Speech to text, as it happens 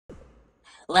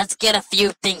let's get a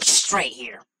few things straight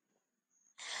here.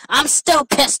 I'm still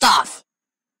pissed off.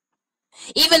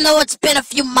 Even though it's been a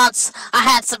few months, I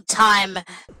had some time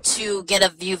to get a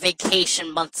few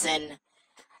vacation months in,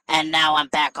 and now I'm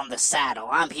back on the saddle.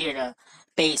 I'm here to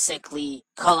basically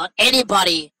call out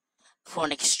anybody for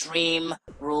an Extreme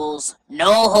Rules,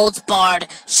 no holds barred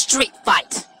street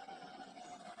fight.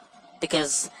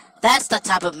 Because that's the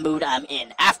type of mood I'm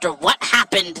in after what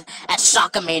happened at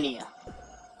Shockamania.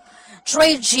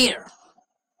 Dre Jeter,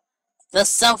 the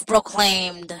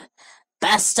self-proclaimed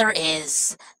best there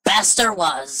is, best there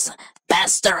was,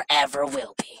 best there ever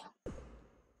will be.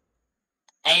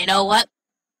 And you know what?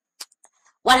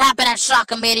 What happened at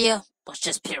Shockamania was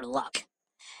just pure luck.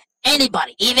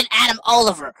 Anybody, even Adam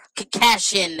Oliver, could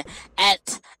cash in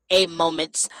at a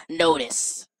moment's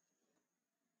notice.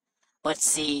 But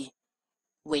see,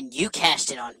 when you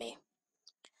cashed in on me,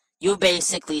 you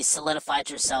basically solidified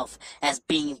yourself as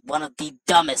being one of the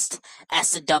dumbest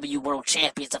SW World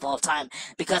Champions of all time.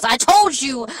 Because I told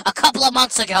you a couple of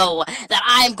months ago that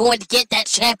I am going to get that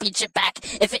championship back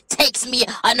if it takes me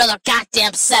another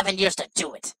goddamn 7 years to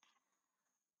do it.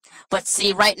 But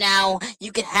see, right now,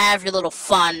 you can have your little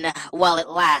fun while it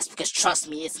lasts, because trust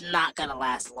me, it's not gonna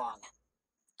last long.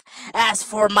 As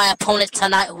for my opponent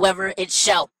tonight, whoever it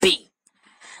shall be,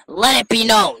 let it be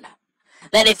known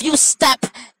that if you step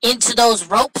into those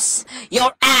ropes,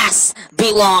 your ass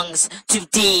belongs to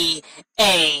DAW.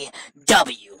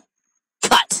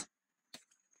 Cut.